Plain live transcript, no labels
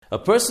A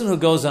person who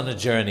goes on a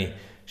journey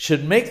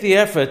should make the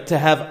effort to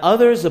have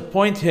others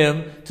appoint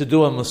him to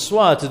do a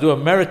muswa, to do a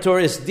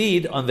meritorious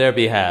deed on their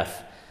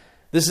behalf.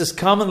 This is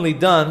commonly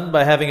done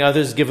by having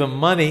others give him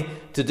money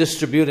to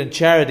distribute in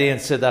charity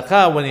and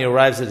tzedakah when he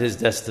arrives at his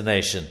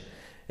destination.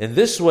 In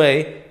this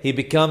way, he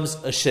becomes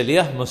a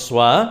sheliach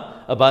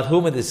muswa, about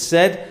whom it is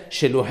said,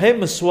 sheluhei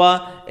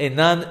muswa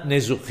enan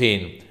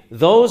nezuchin.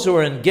 Those who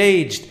are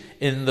engaged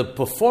in the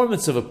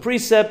performance of a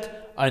precept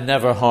are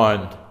never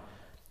harmed.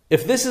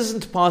 If this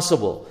isn't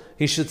possible,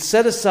 he should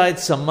set aside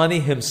some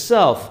money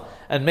himself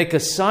and make a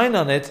sign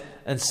on it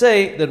and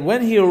say that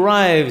when he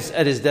arrives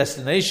at his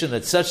destination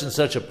at such and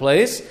such a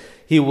place,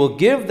 he will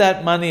give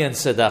that money in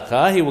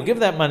tzedakah, he will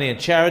give that money in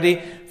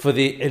charity for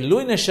the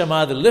Elui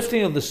Neshama, the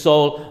lifting of the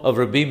soul of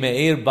Rabbi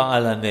Meir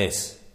Baal HaNes.